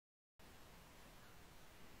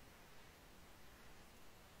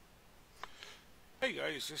Hey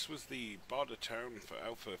guys, this was the Bartertowne for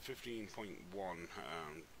Alpha 15.1.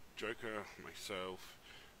 Joker, myself,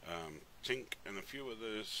 Tink and a few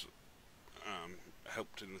others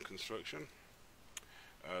helped in the construction.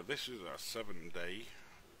 This is our 7-day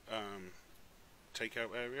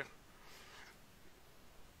takeout area.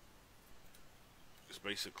 It's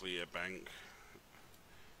basically a bank.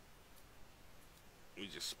 We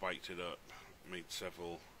just spiked it up, made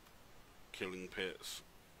several killing pits,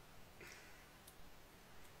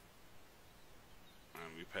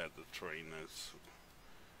 and repaired the terrain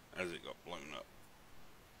as it got blown up.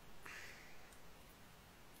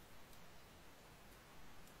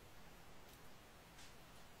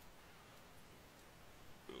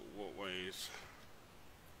 Walkways.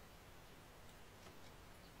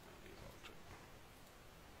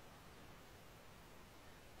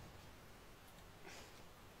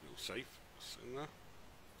 Little safe in there,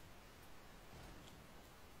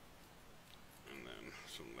 and then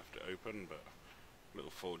some left it open, but little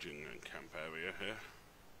forging and camp area here,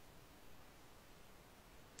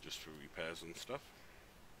 just for repairs and stuff.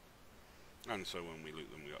 And so when we loot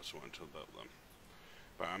them, we got someone to loot them.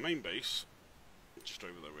 But our main base, just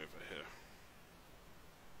over the river here.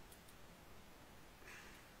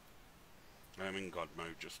 I'm in God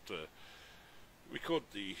mode just to record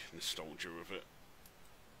the nostalgia of it.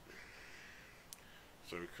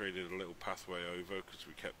 So we created a little pathway over because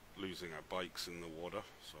we kept losing our bikes in the water,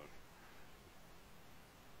 so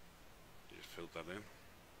just filled that in.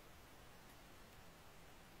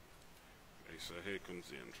 Okay, so here comes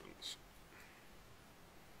the entrance.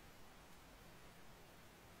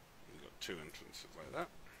 We've got two entrances like that.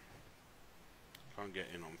 Can't get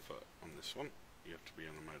in on foot on this one. You have to be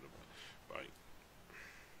on a motorbike.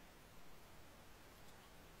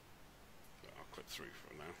 But I'll click through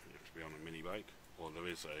for now. You have to be on a mini bike. Or there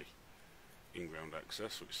is a in-ground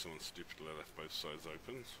access, which someone stupidly left both sides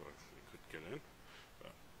open, so we could get in.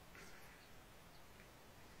 But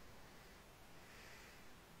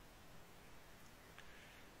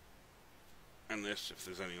and this, if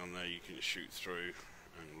there's any on there, you can shoot through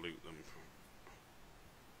and loot them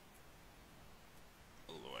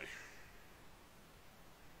all the way.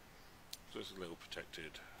 So it's a little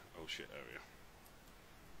protected oh shit area.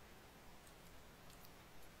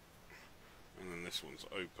 And then this one's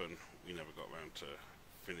open. We never got around to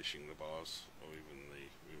finishing the bars or even the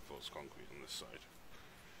reinforced concrete on this side.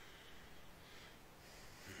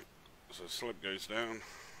 So the slope goes down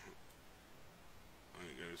and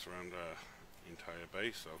it goes around our entire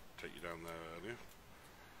base. I'll take you down there earlier.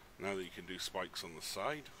 Now that you can do spikes on the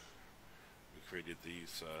side, we created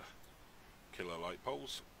these killer light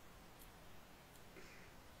poles,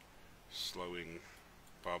 slowing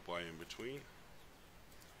barbed wire in between.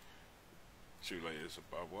 2 layers of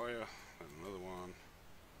barbed wire, and another one,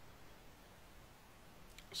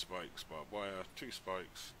 spikes, barbed wire, 2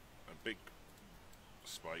 spikes, a big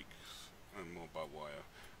spike, and more barbed wire.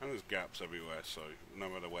 And there's gaps everywhere, so no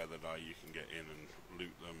matter where they die, you can get in and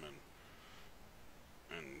loot them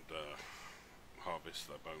and harvest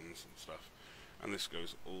their bones and stuff. And this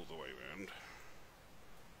goes all the way around.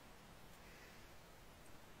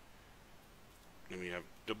 Then we have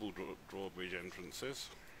double drawbridge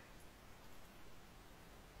entrances.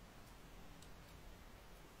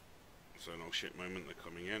 So no shit moment, they're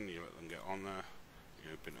coming in, you let them get on there,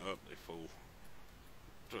 you open it up, they fall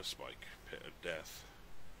to a spike pit of death.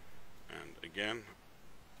 And again,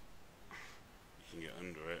 you can get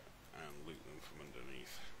under it and loot them from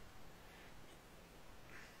underneath.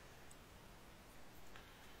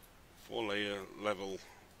 4-layer level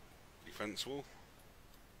defense wall.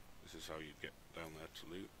 This is how you get down there to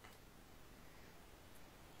loot.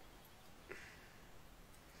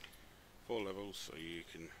 4 levels, so you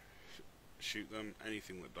can shoot them.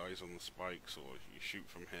 Anything that dies on the spikes, or you shoot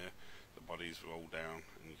from here, the bodies roll down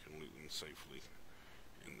and you can loot them safely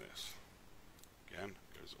in this. Again,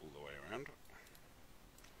 goes all the way around.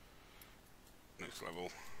 Next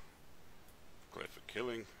level, clear for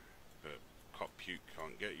killing, but cop puke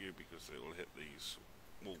can't get you because it will hit these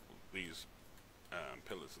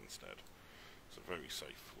pillars instead. It's a very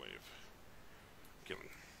safe way of killing.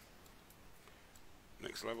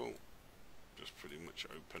 Next level, just pretty much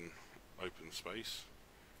open space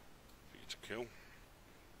for you to kill.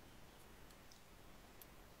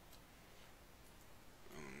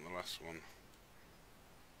 And the last one,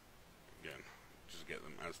 again, just get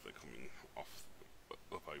them as they're coming up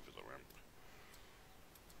over the ramp.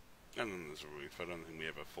 And then there's a roof. I don't think we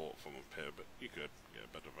ever fought from up here, but you could get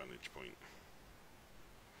a better vantage point.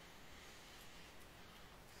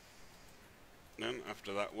 Then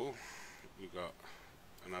after that wall, we've got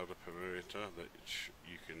an outer perimeter that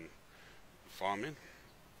you can farming.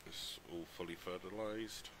 It's all fully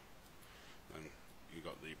fertilised. Then you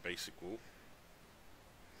got the basic wool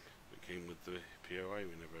that came with the POI.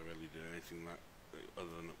 We never really did anything that other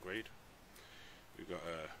than upgrade. We've got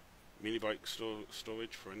a mini bike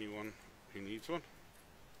storage for anyone who needs one.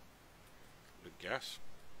 The gas,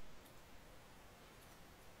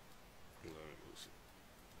 although it looks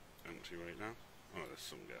empty right now. Oh, there's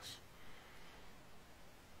some gas.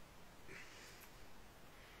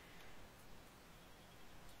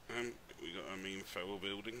 We got our main feral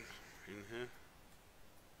building in here.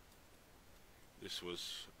 This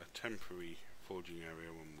was a temporary forging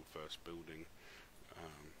area when we were first building.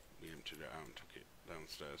 We emptied it out and took it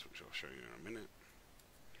downstairs, which I'll show you in a minute.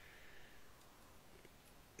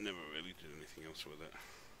 Never really did anything else with it.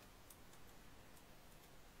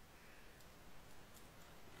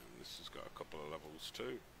 And this has got a couple of levels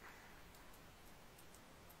too.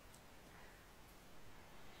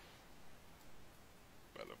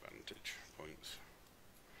 Better vantage points.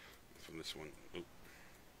 From this one, oh,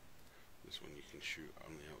 this one you can shoot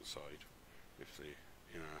on the outside if they're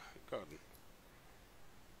in a garden.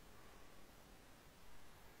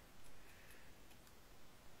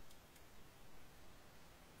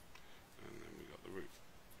 And then we got the roof.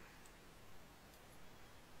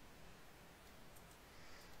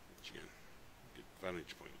 Which again, good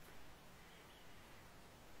vantage point.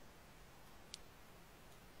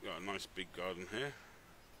 Got a nice big garden here.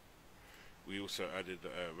 We also added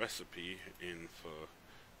a recipe in for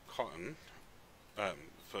cotton,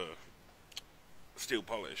 for steel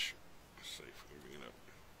polish. Let's see if we can bring it up.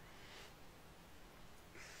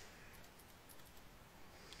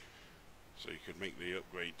 So you could make the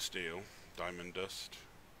upgrade steel, diamond dust,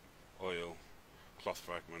 oil, cloth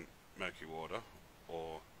fragment, mercury water,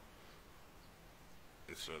 or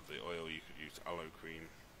instead of the oil you could use aloe cream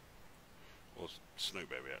or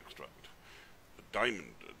snowberry extract. The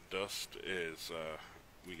diamond dust is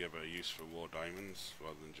we give a use for raw diamonds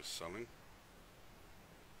rather than just selling,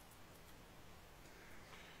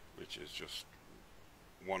 which is just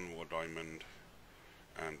one raw diamond,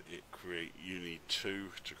 and you need 2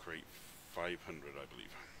 to create 500, I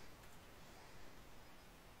believe.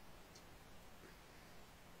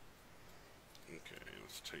 Okay,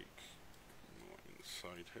 let's take more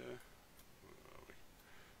inside here. Where are we?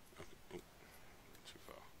 Okay, oh, too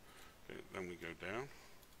far. Okay, then we go down.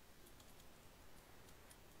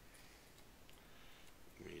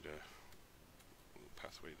 Made a little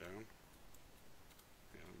pathway down.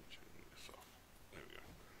 Yeah, let me turn this off. There we go.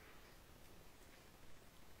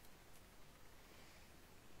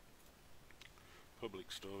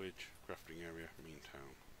 Public storage, crafting area, main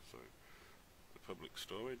town. So, the public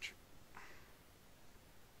storage.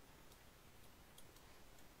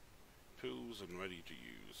 Tools and ready to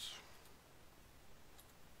use.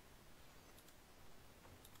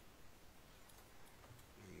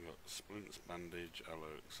 We've got splints, bandage,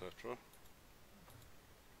 aloe, etc.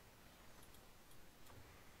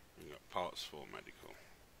 We've got parts for medical.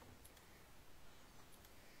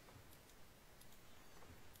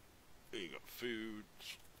 You got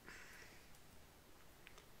foods,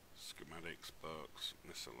 schematics, books,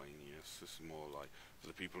 miscellaneous. This is more like for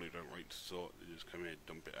the people who don't like to sort. They just come here,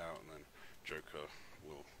 dump it out, and then Joker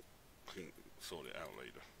will sort it out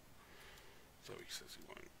later. So he says he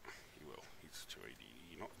won't. He will. He's too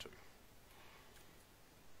ADD not to.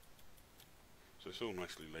 So it's all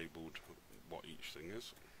nicely labelled what each thing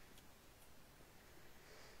is.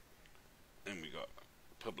 Then we got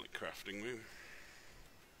public crafting room.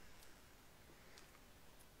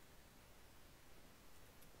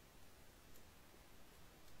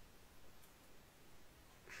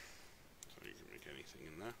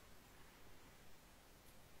 In there.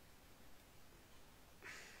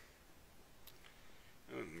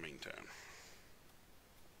 And then the main town.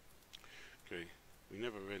 Okay, we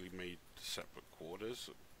never really made separate quarters,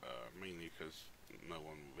 mainly because no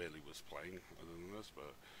one really was playing other than us,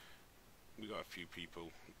 but we got a few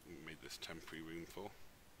people we made this temporary room for.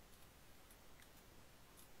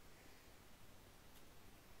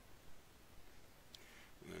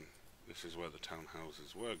 And then this is where the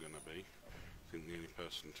townhouses were going to be. I think the only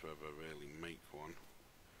person to ever really make one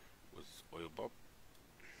was Oil Bob.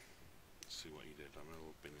 Let's see what he did. I've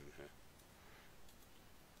never been in here.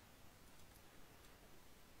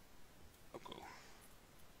 Oh, cool.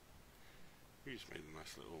 He just made a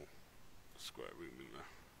nice little square room in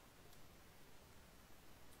there.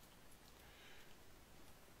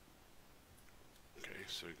 Okay,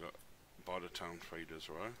 so we got Bartertowne Traders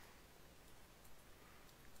Row.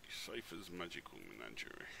 Cypher's Magical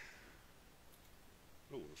Menagerie.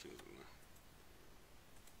 Oh, the things in there.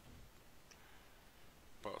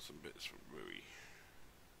 parts and bits for Rui,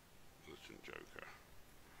 Legend Joker,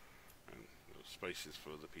 and there were spaces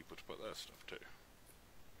for other people to put their stuff too.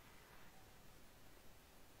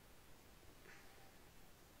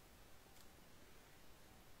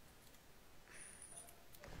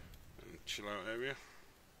 And chill out area.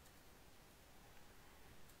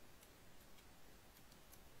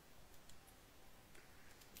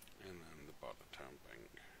 And then the Bartertowne bank,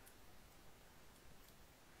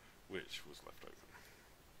 which was left open.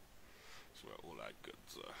 That's where all our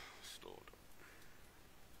goods are stored.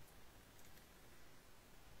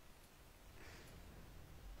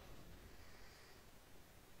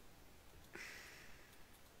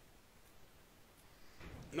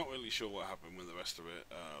 Not really sure what happened with the rest of it.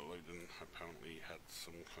 Loden apparently had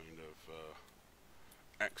some kind of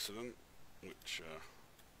accident which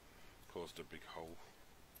caused a big hole,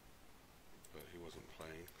 but he wasn't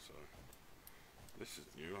playing, so this is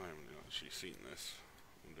new. I haven't actually seen this.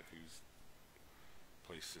 I wonder whose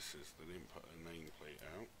place this is. They didn't put a nameplate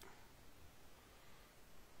out.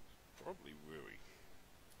 Probably Rui.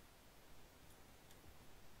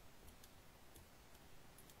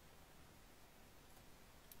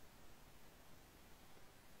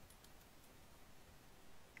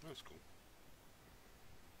 That's cool.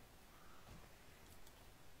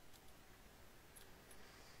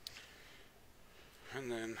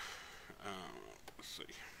 And then, let's see,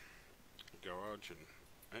 garage and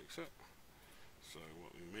exit. So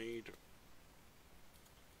what we made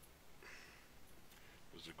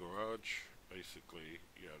was a garage. Basically,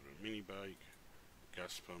 you had a mini bike,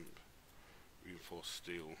 gas pump, reinforced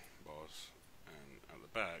steel bars, and at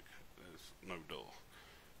the back there's no door.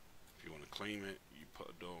 If you want to claim it, you put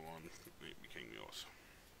a door on, and it became yours.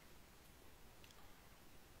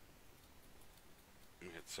 We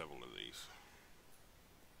had several of these.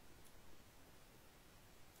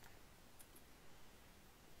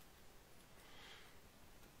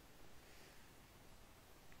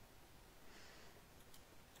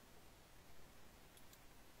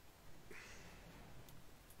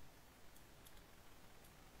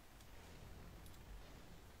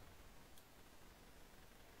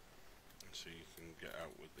 So you can get out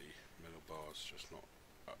with the middle bars, just not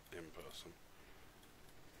in person.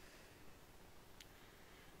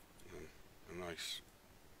 And a nice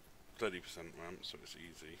 30% ramp, so it's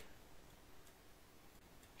easy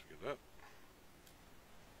to get up.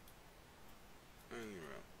 And you're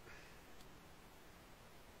out.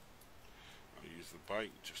 I'll use the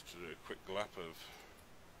bike just to do a quick lap of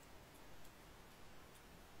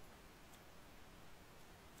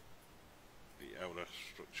the outer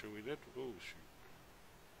structure we did. Oh shoot.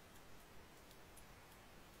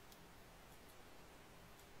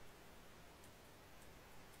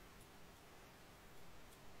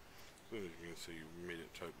 So as you can see, we made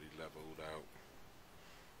it totally leveled out.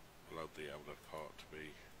 Allowed the outer part to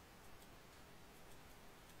be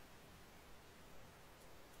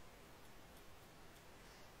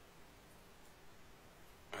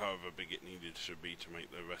however big it needed to be to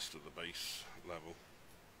make the rest of the base level.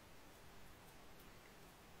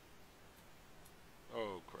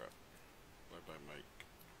 Oh crap. Bye bye Mike.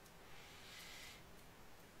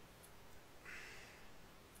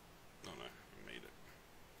 Oh no, I made it.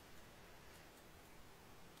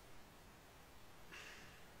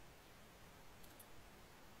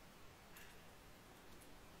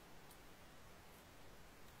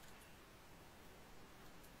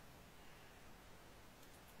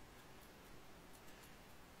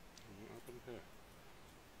 What happened here?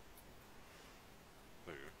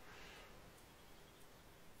 There you go.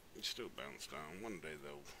 You still bounce down. One day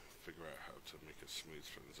they'll figure out how to make a smooth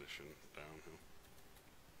transition downhill.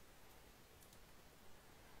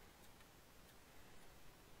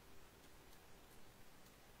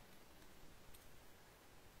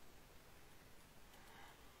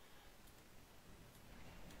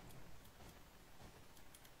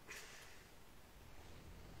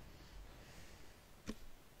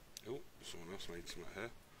 Oh, someone else made some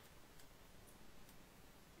here.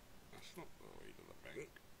 That's not the way to the bank.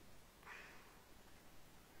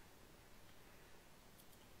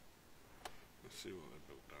 Let's see what they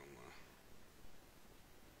built down there.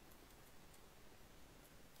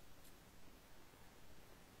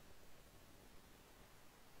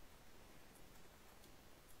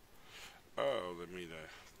 Oh, they made a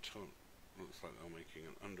tunnel. Looks like they're making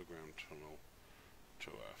an underground tunnel to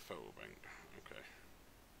a photo bank. Okay.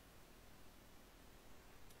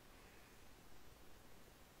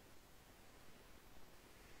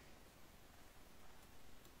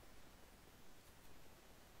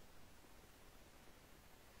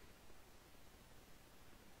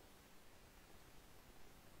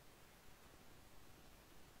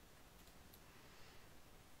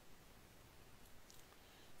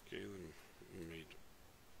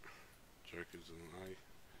 3000i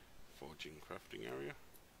forging crafting area.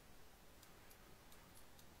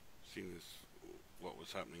 Seeing as what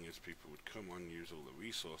was happening is people would come on, use all the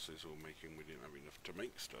resources we were making, we didn't have enough to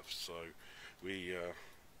make stuff, so we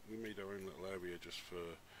made our own little area just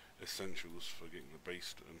for essentials for getting the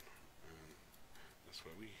base done, and that's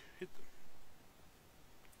where we hid them.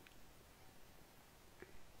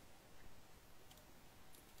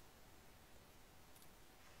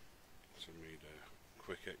 So made a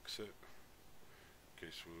quick exit in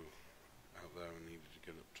case we were out there and needed to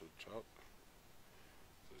get up to the top.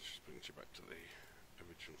 So this just brings you back to the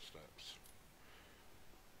original steps.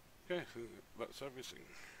 Okay, I think that's everything.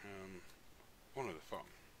 One of the fun.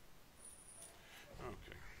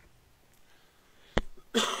 Okay.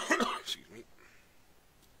 Excuse me.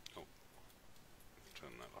 Oh,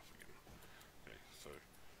 turn that off again. Okay, so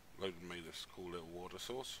Logan made this cool little water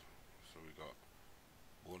source. So we got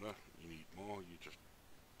water. You need more, you just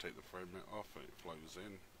take the frame net off and it flows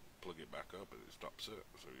in, plug it back up and it stops it,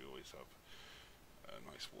 so you always have a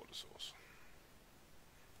nice water source.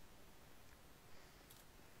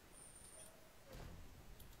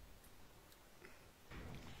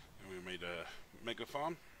 And we made a mega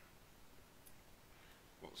farm,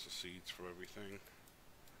 lots of seeds for everything.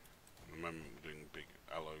 At the moment we're doing big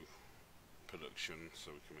aloe production so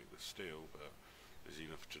we can make the steel, but there's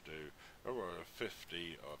enough to do over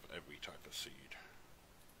 50 of every type of seed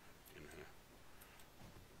in here.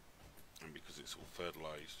 And because it's all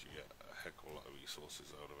fertilized, you get a heck of a lot of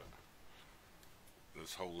resources out of it.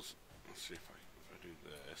 There's holes, let's see if I do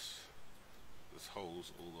this, there's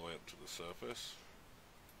holes all the way up to the surface.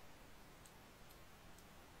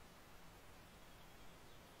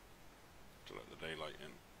 To let the daylight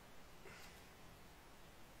in.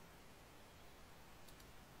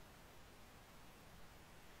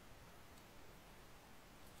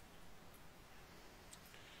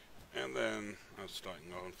 And then I was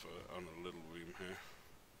starting on a little room here.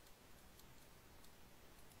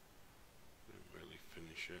 Didn't really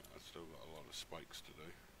finish it. I've still got a lot of spikes to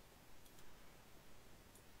do.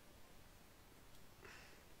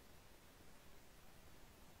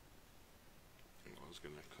 And I was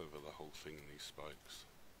going to cover the whole thing in these spikes.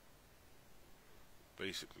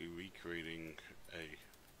 Basically recreating a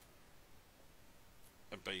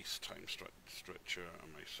base time stretcher I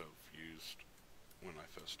myself used when I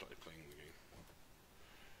first started playing the game.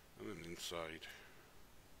 And then inside,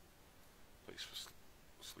 place for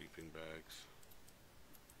sleeping bags,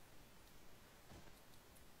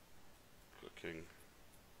 cooking,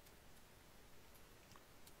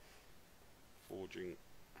 forging,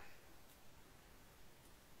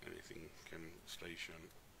 anything can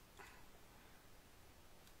station,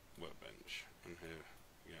 workbench, and here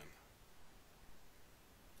again.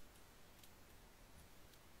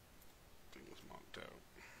 Things marked out.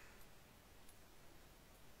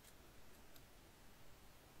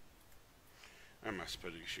 And mass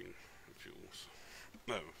producing fuels.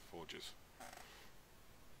 No, forges.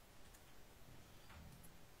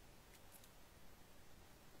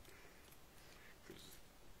 Because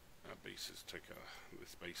our bases take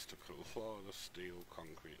this base took a lot of steel,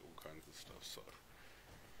 concrete, all kinds of stuff, so.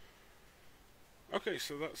 Okay,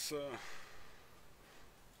 so that's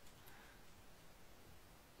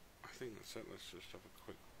I think that's it. Let's just have a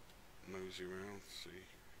quick nosy around, see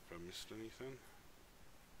if I missed anything.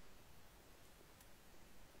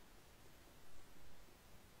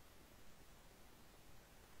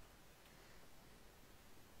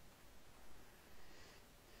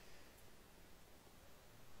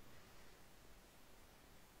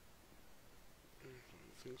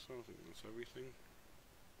 I think so. I think that's everything.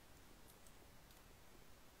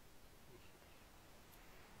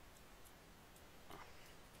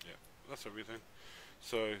 Yeah, that's everything.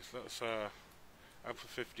 So that's Alpha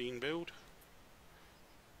 15 build.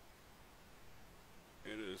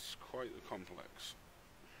 It is quite the complex.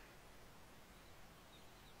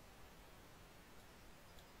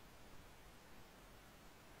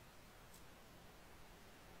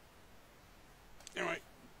 Anyway,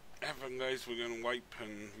 have fun guys, we're going to wipe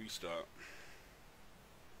and restart.